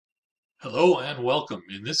Hello and welcome.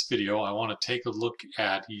 In this video, I want to take a look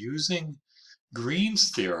at using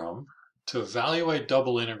Green's theorem to evaluate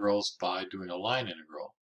double integrals by doing a line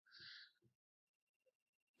integral.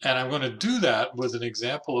 And I'm going to do that with an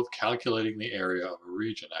example of calculating the area of a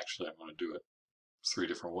region. Actually, I'm going to do it 3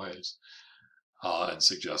 different ways and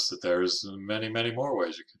suggest that there's many, many more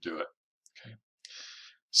ways you could do it. Okay.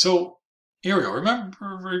 So here we go.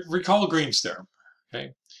 Recall Green's theorem.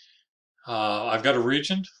 Okay. I've got a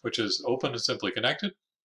region which is open and simply connected,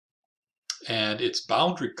 and its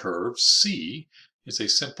boundary curve, C, is a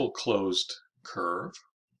simple closed curve.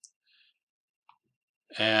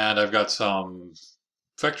 And I've got some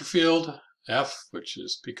vector field, F, which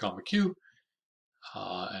is P comma Q,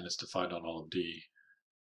 and it's defined on all of D,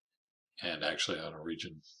 and actually on a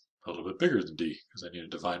region a little bit bigger than D, because I need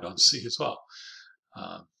it defined on C as well.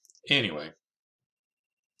 Anyway,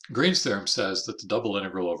 Green's theorem says that the double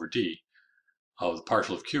integral over D of the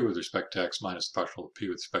partial of q with respect to x minus the partial of p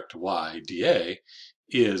with respect to y dA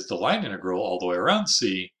is the line integral all the way around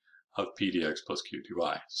C of p dx plus q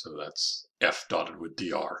dy. So that's f dotted with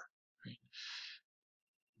dr. Right?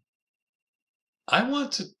 I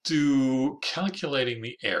want to do calculating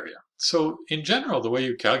the area. So in general, the way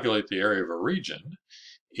you calculate the area of a region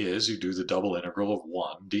is you do the double integral of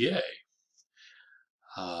 1 dA.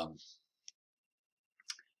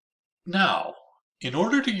 Now, in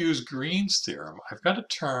order to use Green's theorem, I've got to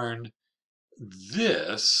turn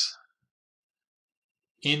this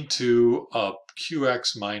into a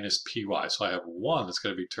qx minus py. So I have 1 that's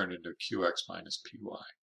going to be turned into qx minus py.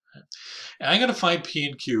 Right? And I'm going to find p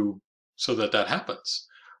and q so that that happens.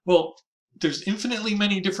 Well, there's infinitely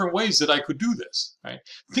many different ways that I could do this. Right?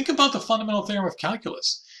 Think about the fundamental theorem of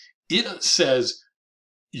calculus. It says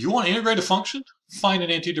you want to integrate a function, find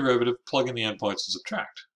an antiderivative, plug in the endpoints, and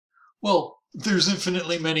subtract. Well, there's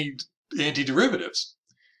infinitely many antiderivatives.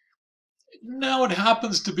 Now it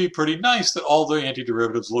happens to be pretty nice that all the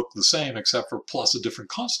antiderivatives look the same except for plus a different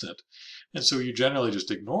constant. And so you generally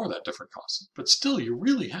just ignore that different constant. But still, you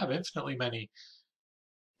really have infinitely many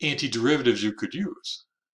antiderivatives you could use.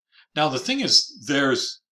 Now the thing is,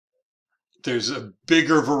 there's a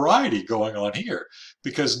bigger variety going on here,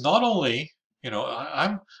 because not only,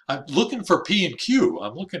 I'm looking for P and Q.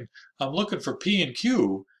 I'm looking for P and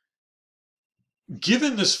Q.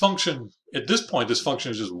 Given this function, at this point, this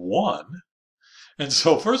function is just 1. And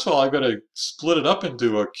so first of all, I've got to split it up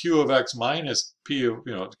into a q of x minus p of,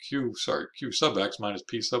 q sub x minus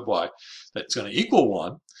p sub y. That's going to equal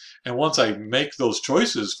 1. And once I make those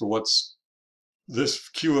choices for what's this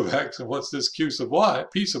q of x and what's this q sub y,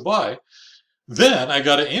 p sub y, then I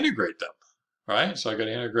got to integrate them, right? So I got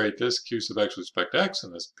to integrate this q sub x with respect to x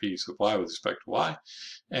and this p sub y with respect to y.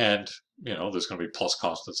 And, there's going to be plus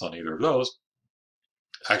constants on either of those.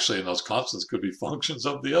 Actually, and those constants could be functions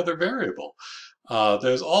of the other variable.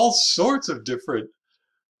 There's all sorts of different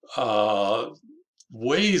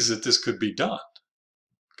ways that this could be done.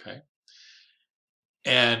 Okay,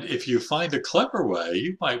 and if you find a clever way,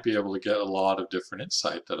 you might be able to get a lot of different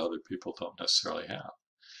insight that other people don't necessarily have.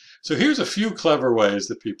 So here's a few clever ways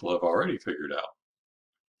that people have already figured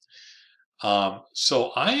out.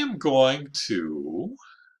 So I am going to,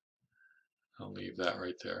 I'll leave that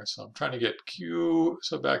right there. So I'm trying to get q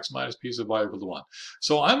sub x minus p sub y equal to 1.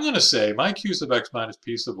 So I'm going to say my q sub x minus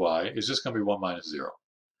p sub y is just going to be 1 minus 0.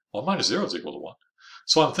 1 minus 0 is equal to 1.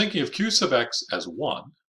 So I'm thinking of q sub x as 1.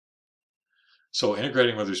 So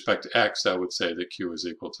integrating with respect to x, that would say that q is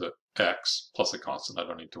equal to x plus a constant. I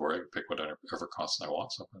don't need to worry. I can pick whatever constant I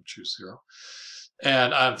want, so I'm going to choose 0.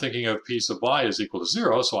 And I'm thinking of p sub y is equal to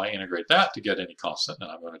 0, so I integrate that to get any constant,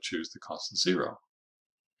 and I'm going to choose the constant 0.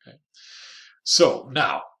 Okay. So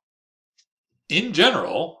now, in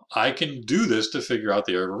general, I can do this to figure out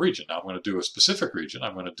the area of a region. Now I'm going to do a specific region.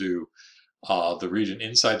 I'm going to do the region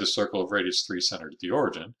inside the circle of radius 3 centered at the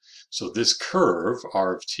origin. So this curve,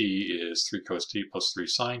 r of t is 3 cos t plus 3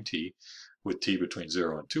 sine t, with t between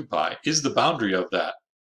 0 and 2 pi, is the boundary of that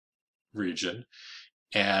region.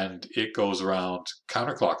 And it goes around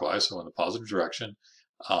counterclockwise, so in the positive direction,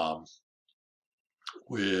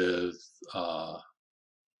 with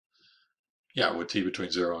t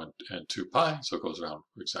between 0 and 2 pi, so it goes around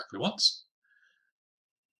exactly once.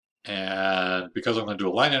 And because I'm going to do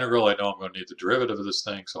a line integral, I know I'm going to need the derivative of this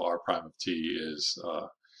thing, so r prime of t is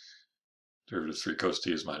derivative of 3 cos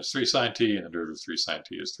t is minus 3 sine t, and the derivative of 3 sine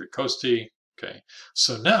t is 3 cos t. Okay,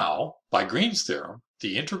 so now, by Green's theorem,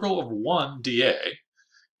 the integral of 1 dA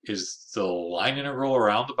is the line integral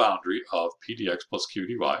around the boundary of p dx plus q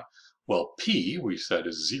dy. Well, p, we said,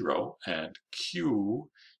 is 0, and q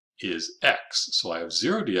is x. So I have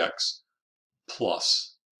 0 dx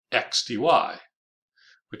plus x dy,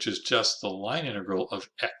 which is just the line integral of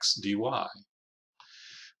x dy.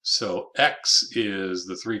 So x is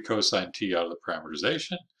the 3 cosine t out of the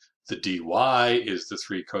parameterization. The dy is the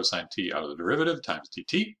 3 cosine t out of the derivative times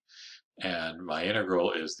dt. And my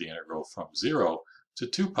integral is the integral from 0 to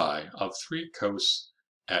 2 pi of 3 cos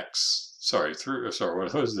x. What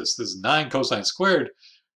is this? This is 9 cosine squared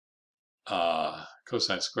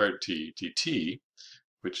t dt,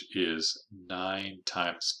 which is 9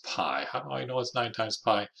 times pi. How do I know it's 9 times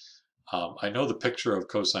pi? I know the picture of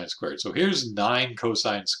cosine squared. So here's 9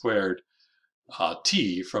 cosine squared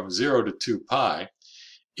t from 0 to 2 pi.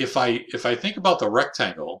 If I think about the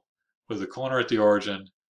rectangle with the corner at the origin,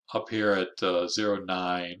 up here at 0,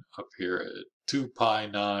 9, up here at 2 pi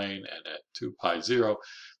 9, and at 2 pi 0,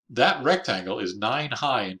 that rectangle is 9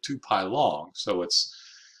 high and 2 pi long, so it's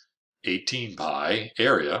 18 pi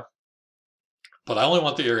area. But I only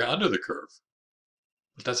want the area under the curve.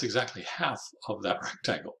 But that's exactly half of that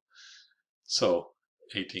rectangle. So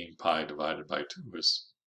 18 pi divided by 2 is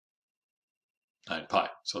 9 pi.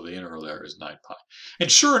 So the integral there is 9 pi.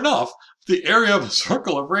 And sure enough, the area of a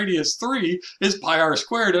circle of radius 3 is pi r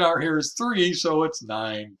squared, and r here is 3, so it's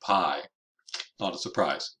 9 pi. Not a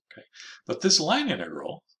surprise. Okay. But this line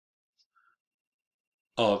integral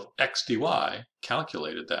of x dy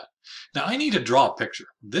calculated that. Now I need to draw a picture.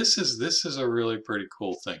 This is a really pretty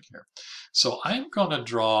cool thing here. So I'm going to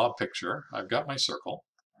draw a picture. I've got my circle.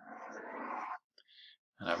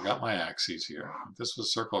 And I've got my axes here. This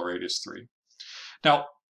was circle radius 3. Now,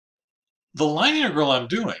 the line integral I'm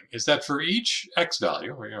doing is that for each x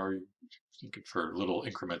value, or you think it for little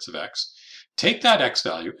increments of x, take that x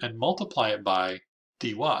value and multiply it by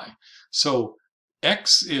dy. So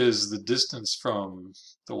x is the distance from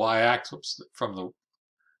the y-axis, from the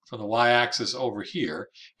y-axis over here,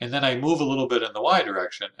 and then I move a little bit in the y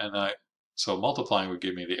direction, and so multiplying would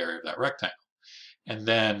give me the area of that rectangle. And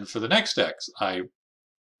then for the next x, I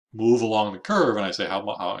move along the curve and I say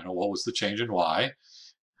what was the change in y,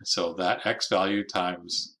 and so that x value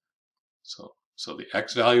times, so the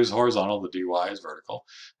x value is horizontal, the dy is vertical,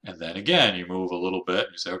 and then again you move a little bit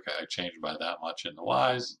and you say, okay, I changed by that much in the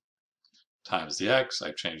y's times the x,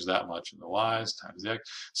 I changed that much in the y's times the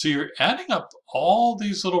x. So you're adding up all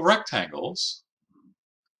these little rectangles,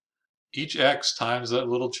 each x times that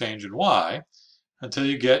little change in y, until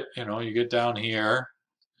you get down here.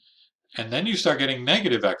 And then you start getting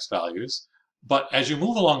negative x values, but as you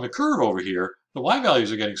move along the curve over here, the y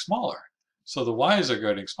values are getting smaller. So the y's are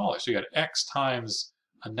getting smaller. So you got x times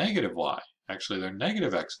a negative y. Actually, they're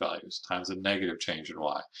negative x values times a negative change in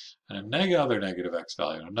y. And another negative x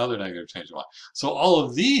value, and another negative change in y. So all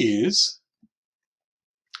of these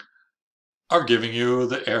are giving you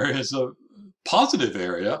the areas of positive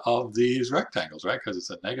area of these rectangles, right? Because it's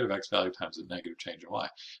a negative x value times a negative change in y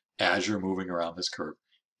as you're moving around this curve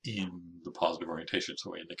in the positive orientation,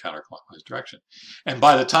 so in the counterclockwise direction. And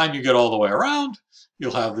by the time you get all the way around,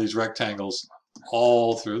 you'll have these rectangles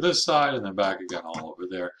all through this side and then back again all over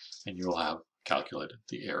there, and you'll have calculated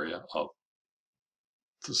the area of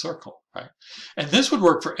the circle, right? And this would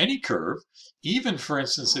work for any curve, even for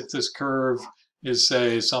instance if this curve is,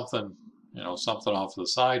 say, something off to the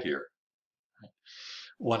side here. Right?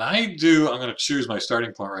 When I do, I'm going to choose my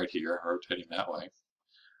starting point right here, rotating that way.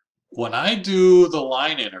 When I do the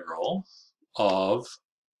line integral of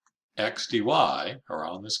x dy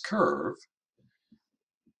around this curve,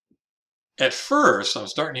 at first, I'm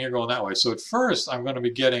starting here going that way, so at first I'm going to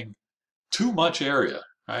be getting too much area,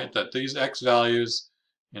 right? That these x values,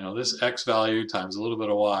 this x value times a little bit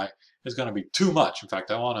of y is going to be too much. In fact,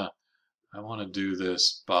 I want to do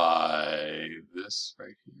this by this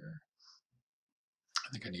right here.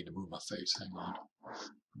 I think I need to move my face. Hang on.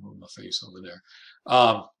 Move my face over there.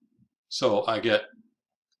 So I get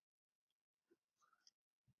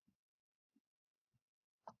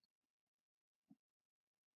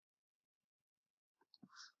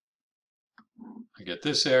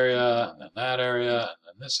this area, and then that area, and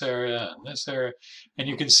then this area, and this area. And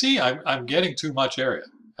you can see I'm getting too much area.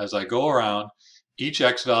 As I go around, each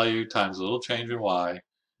x value times a little change in y,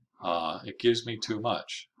 it gives me too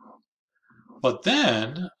much. But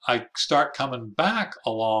then I start coming back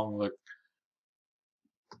along the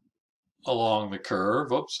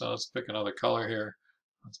curve. Oops, so let's pick another color here.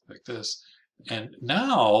 Let's pick this. And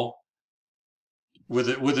now, with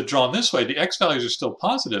it drawn this way, the x values are still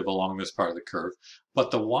positive along this part of the curve,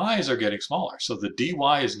 but the y's are getting smaller. So the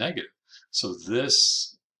dy is negative. So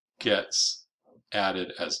this gets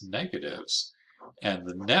added as negatives. And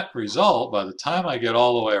the net result, by the time I get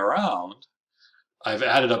all the way around, I've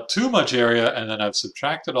added up too much area, and then I've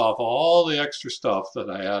subtracted off all the extra stuff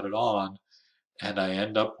that I added on, and I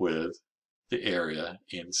end up with the area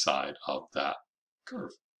inside of that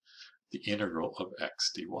curve, the integral of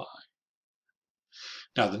x dy.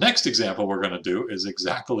 Now the next example we're going to do is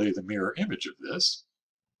exactly the mirror image of this.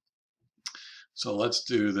 So let's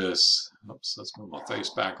do this. Oops, let's move my face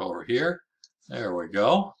back over here. There we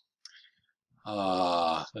go.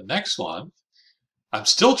 The next one, I'm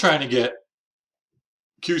still trying to get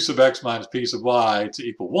q sub x minus p sub y to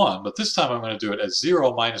equal 1, but this time I'm going to do it as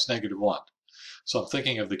 0 minus negative 1. So I'm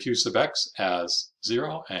thinking of the q sub x as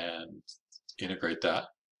 0 and integrate that.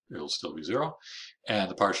 It'll still be 0. And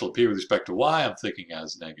the partial of p with respect to y, I'm thinking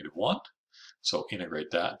as negative 1. So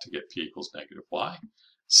integrate that to get p equals negative y.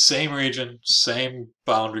 Same region, same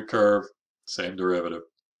boundary curve, same derivative.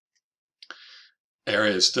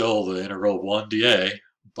 Area is still the integral of 1 dA,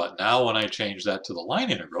 but now when I change that to the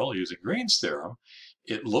line integral using Green's theorem,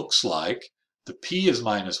 it looks like the p is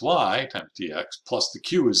minus y times dx plus the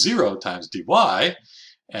q is 0 times dy,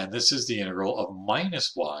 and this is the integral of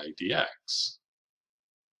minus y dx.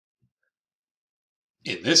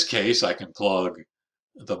 In this case, I can plug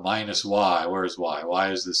the minus y. Where's y?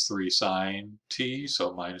 Y is this 3 sine t,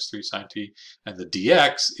 so minus 3 sine t. And the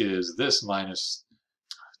dx is this minus,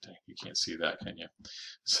 you can't see that, can you?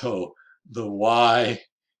 So the y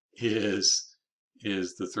is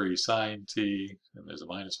the 3 sine t, and there's a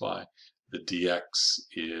minus y. The dx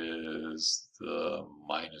is the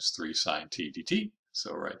minus 3 sine t dt,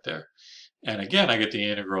 so right there. And again, I get the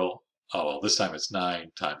integral, oh, well, this time it's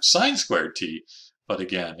 9 times sine squared t, but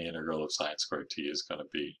again, the integral of sine squared t is going to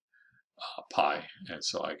be pi, and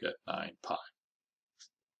so I get 9 pi.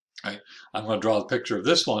 Right. I'm going to draw a picture of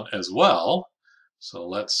this one as well. So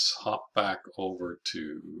let's hop back over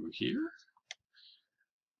to here.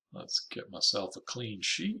 Let's get myself a clean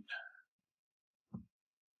sheet.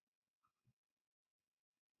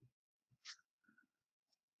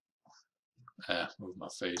 Move my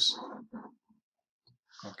face.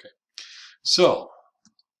 Okay. So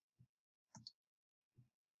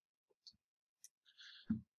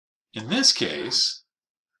in this case,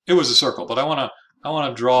 it was a circle, but I want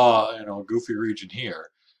to draw, a goofy region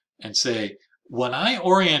here and say, when I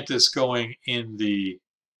orient this going in the,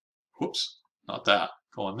 whoops, not that,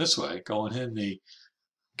 going this way, going in the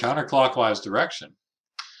counterclockwise direction,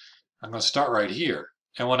 I'm going to start right here.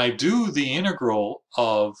 And when I do the integral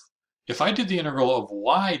of, if I did the integral of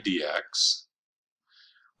y dx,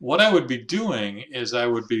 what I would be doing is I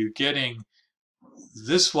would be getting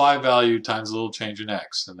this y value times a little change in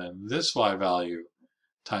x, and then this y value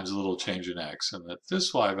times a little change in x, and that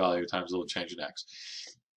this y value times a little change in x.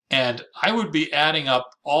 And I would be adding up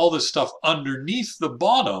all this stuff underneath the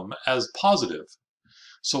bottom as positive.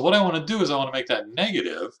 So what I want to do is I want to make that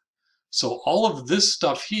negative. So all of this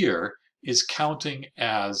stuff here is counting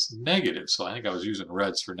as negative. So I think I was using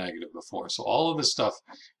reds for negative before. So all of this stuff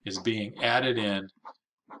is being added in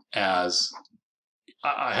as,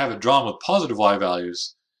 I have it drawn with positive y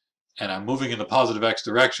values, and I'm moving in the positive x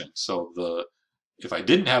direction. So if I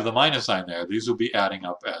didn't have the minus sign there, these will be adding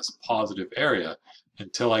up as positive area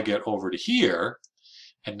until I get over to here,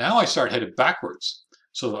 and now I start headed backwards.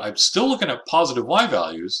 So I'm still looking at positive y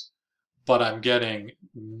values, but I'm getting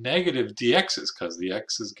negative dx's because the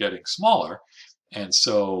x is getting smaller, and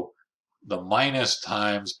so the minus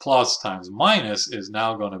times plus times minus is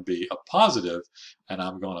now going to be a positive, and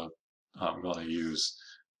I'm going to use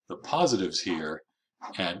the positives here,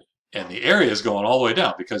 and the area is going all the way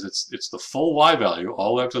down because it's the full y value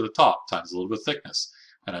all the way up to the top times a little bit of thickness,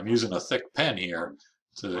 and I'm using a thick pen here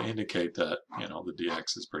to indicate that the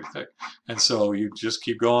dx is pretty thick, and so you just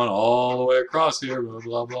keep going all the way across here, blah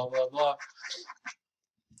blah blah blah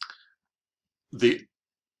blah.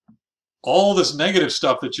 All this negative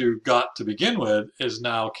stuff that you got to begin with is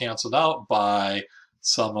now canceled out by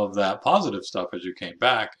some of that positive stuff as you came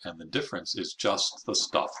back, and the difference is just the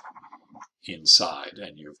stuff inside,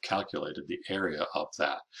 and you've calculated the area of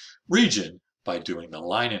that region by doing the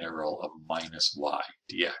line integral of minus y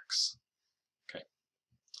dx. Okay.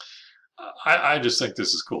 I just think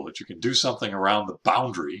this is cool that you can do something around the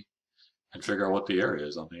boundary and figure out what the area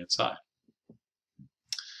is on the inside.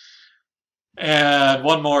 And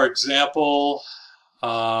one more example,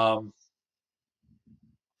 and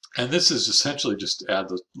this is essentially just add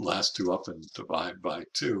the last two up and divide by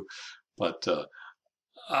 2, but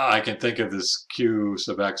I can think of this q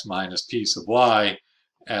sub x minus p sub y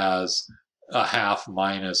as a half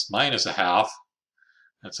minus a half,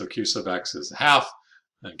 and so q sub x is a half,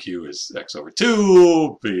 and q is x over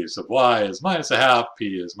 2, p sub y is minus a half,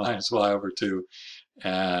 p is minus y over 2,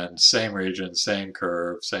 and same region, same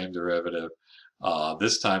curve, same derivative.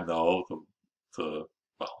 This time though, well,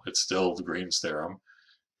 it's still the Green's theorem.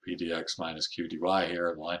 p dx minus q dy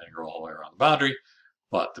here, the line integral all the way around the boundary.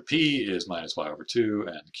 But the p is minus y over 2,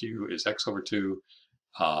 and q is x over 2.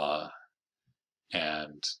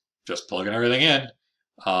 And just plugging everything in,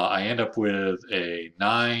 I end up with a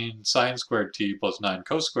 9 sine squared t plus 9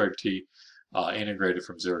 cos squared t integrated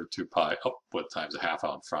from 0 to 2 pi up with times a half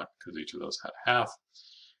out in front because each of those had a half.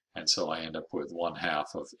 And so I end up with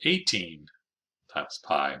 1/2 of 18 times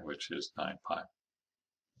pi, which is 9 pi.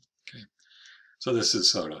 Okay, so this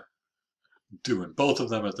is sort of doing both of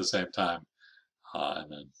them at the same time,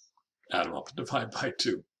 and then add them up and divide by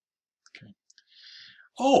 2. Okay.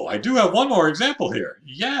 Oh, I do have one more example here.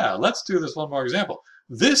 Yeah, let's do this one more example.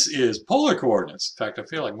 This is polar coordinates. In fact, I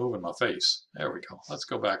feel like moving my face. There we go. Let's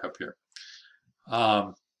go back up here.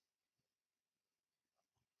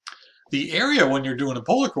 The area when you're doing the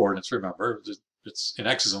polar coordinates, remember, it's in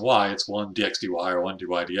x's and y, it's 1 dx dy or 1 dy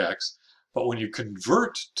dx. But when you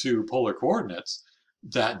convert to polar coordinates,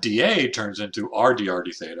 that dA turns into r dr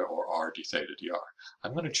d theta or r d theta dr.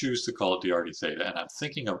 I'm going to choose to call it dr d theta, and I'm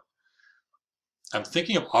thinking of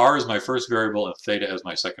r as my first variable and theta as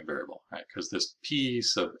my second variable, right? Because this p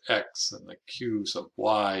sub x and the q sub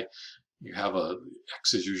y, you have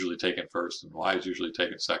x is usually taken first and y is usually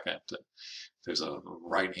taken second. And there's a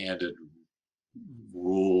right-handed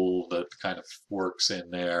rule that kind of works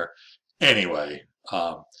in there. Anyway,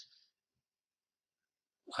 I'm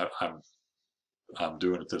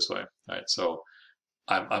doing it this way. All right, so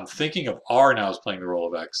I'm thinking of r now as playing the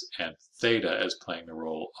role of x and theta as playing the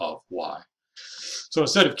role of y. So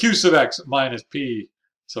instead of q sub x minus p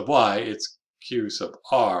sub y, it's q sub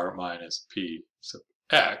r minus p sub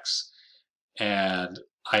x. And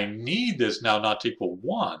I need this now not to equal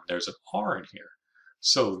 1. There's an r in here.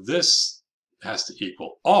 So this has to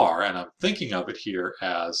equal r, and I'm thinking of it here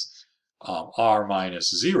as r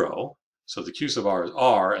minus 0. So the q sub r is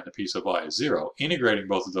r, and the p sub y is 0. Integrating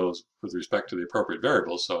both of those with respect to the appropriate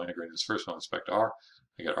variables, so integrating this first one with respect to r,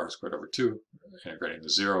 I get r squared over 2. Integrating the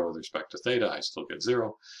 0 with respect to theta, I still get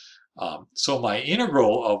 0. So my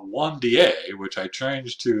integral of 1 dA, which I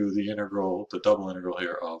changed to the integral, the double integral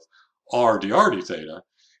here of r dr d theta,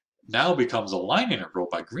 now becomes a line integral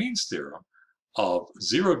by Green's theorem of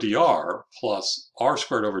 0 dr plus r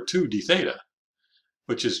squared over 2 d theta,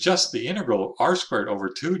 which is just the integral of r squared over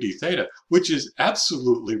 2 d theta, which is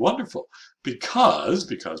absolutely wonderful because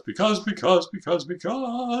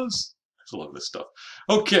I love this stuff.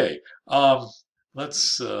 Okay,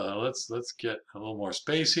 let's get a little more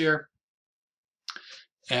space here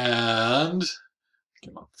and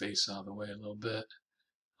get my face out of the way a little bit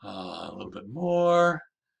more.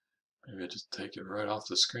 Maybe I just take it right off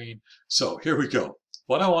the screen. So here we go.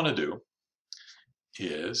 What I want to do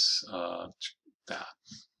is that.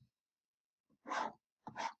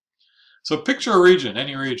 So picture a region,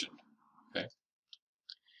 any region. Okay.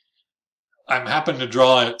 I'm happen to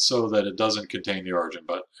draw it so that it doesn't contain the origin,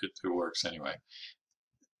 but it works anyway.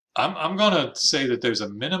 I'm going to say that there's a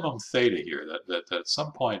minimum theta here. That at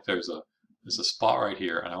some point there's a spot right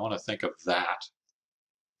here, and I want to think of that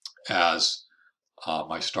as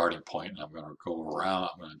my starting point, and I'm going to go around.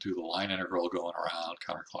 I'm going to do the line integral going around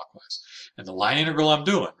counterclockwise. And the line integral I'm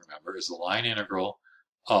doing, remember, is the line integral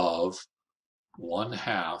of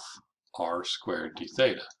 1/2 r squared d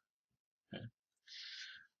theta. Okay.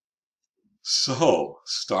 So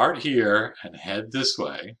start here and head this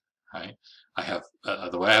way. Right? I have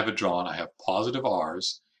the way I have it drawn. I have positive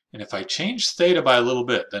r's, and if I change theta by a little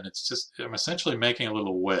bit, then it's just I'm essentially making a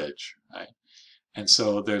little wedge. Right? And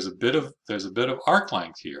so there's a bit of arc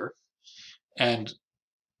length here, and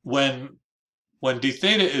when d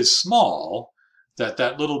theta is small,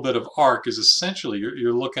 that little bit of arc is essentially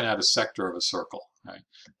you're looking at a sector of a circle. Right?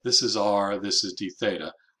 This is r, this is d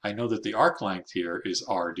theta. I know that the arc length here is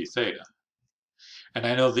r d theta, and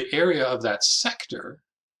I know the area of that sector.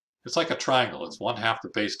 It's like a triangle. It's 1/2 the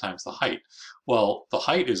base times the height. Well, the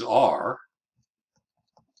height is r,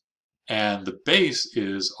 and the base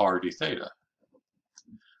is r d theta.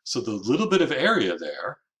 So the little bit of area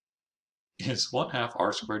there is 1/2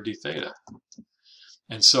 r squared d theta.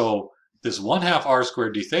 And so this 1/2 r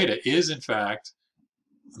squared d theta is in fact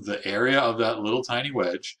the area of that little tiny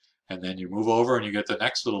wedge, and then you move over and you get the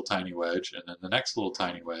next little tiny wedge, and then the next little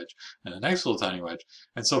tiny wedge, and the next little tiny wedge.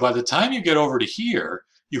 And so by the time you get over to here,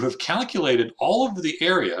 you have calculated all of the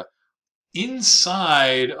area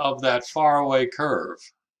inside of that faraway curve.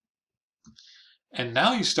 And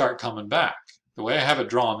now you start coming back. The way I have it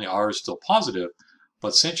drawn, the r is still positive,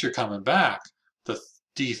 but since you're coming back, the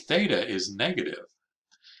d theta is negative.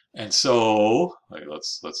 And so,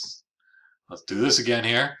 let's do this again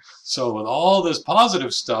here. So with all this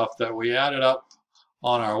positive stuff that we added up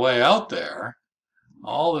on our way out there,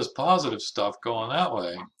 all this positive stuff going that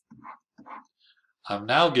way, I'm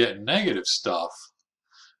now getting negative stuff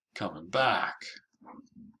coming back.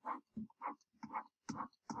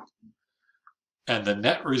 And the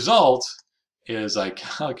net result is I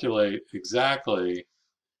calculate exactly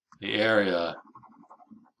the area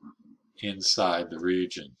inside the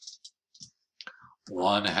region.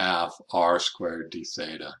 1/2 r squared d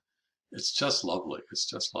theta. It's just lovely. It's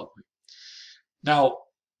just lovely. Now,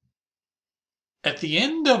 at the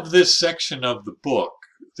end of this section of the book,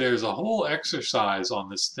 there's a whole exercise on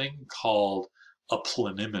this thing called a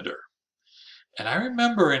planimeter. And I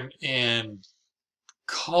remember in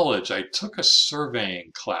college, I took a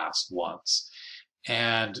surveying class once,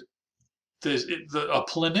 and a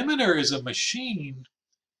planimeter is a machine.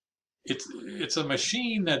 It's a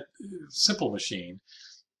machine that simple machine.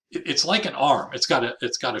 It's like an arm. It's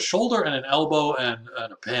got a shoulder and an elbow and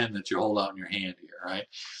a pen that you hold out in your hand here, right?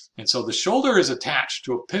 And so the shoulder is attached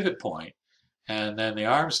to a pivot point, and then the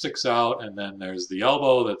arm sticks out, and then there's the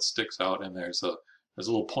elbow that sticks out, and there's a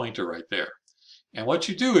little pointer right there. And what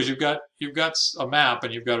you do is you've got a map,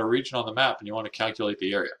 and you've got a region on the map, and you want to calculate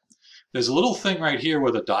the area. There's a little thing right here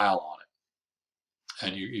with a dial on it,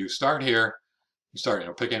 and you start here. You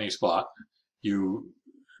start, pick any spot. You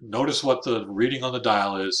notice what the reading on the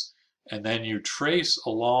dial is, and then you trace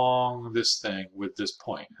along this thing with this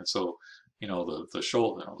point. And so, the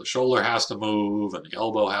shoulder has to move, and the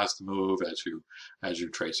elbow has to move as you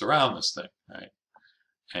trace around this thing, right?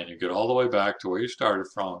 And you get all the way back to where you started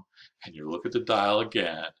from, and you look at the dial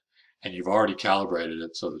again, and you've already calibrated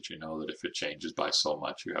it so that you know that if it changes by so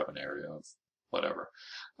much, you have an area of whatever.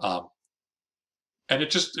 And it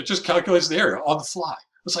just calculates the area on the fly.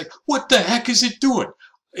 It's like, what the heck is it doing?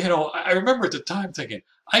 I remember at the time thinking,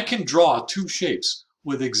 I can draw two shapes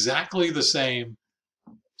with exactly the same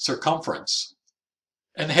circumference,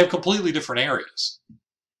 and they have completely different areas.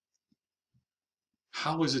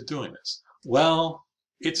 How is it doing this? Well,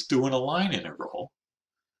 it's doing a line integral.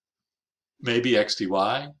 Maybe x dy,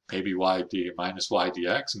 maybe y d minus y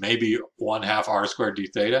dx, maybe 1/2 r squared d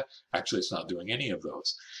theta. Actually, it's not doing any of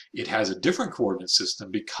those. It has a different coordinate system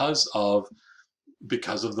because of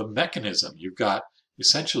the mechanism. You have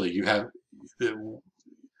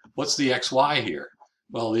what's the xy here?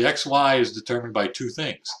 Well, the xy is determined by two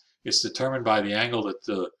things. It's determined by the angle that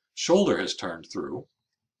the shoulder has turned through,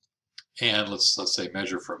 and let's say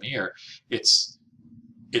measure from here. It's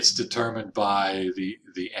determined by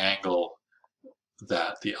the angle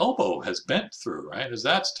that the elbow has bent through, right, as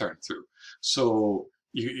that's turned through. So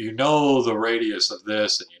you know the radius of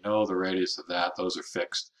this and you know the radius of that. Those are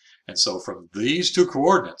fixed. And so from these two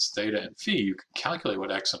coordinates, theta and phi, you can calculate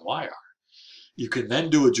what x and y are. You can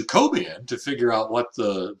then do a Jacobian to figure out what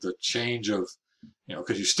the change of,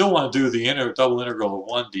 because you still want to do the double integral of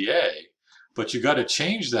 1 dA, but you got to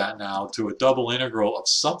change that now to a double integral of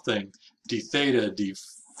something d theta d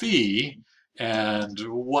phi, and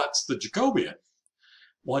what's the Jacobian?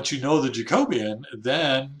 Once you know the Jacobian,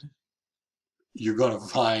 then you're going to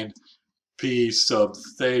find p sub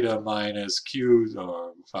theta minus q,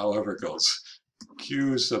 or however it goes,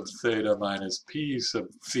 q sub theta minus p sub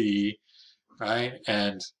phi, right?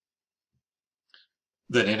 And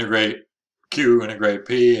then integrate q, integrate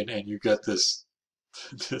p, and you get this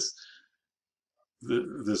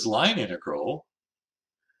line integral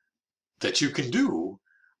that you can do.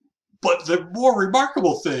 But the more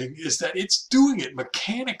remarkable thing is that it's doing it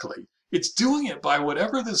mechanically. It's doing it by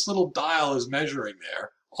whatever this little dial is measuring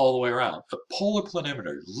there all the way around. The polar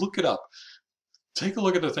planimeter. Look it up. Take a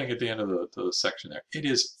look at the thing at the end of the section there. It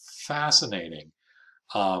is fascinating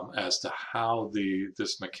as to how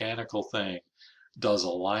this mechanical thing does a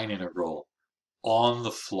line integral on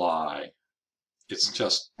the fly. It's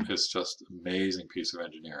just amazing piece of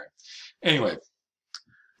engineering. Anyway,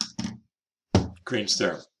 Green's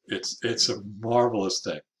theorem. It's a marvelous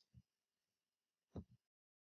thing.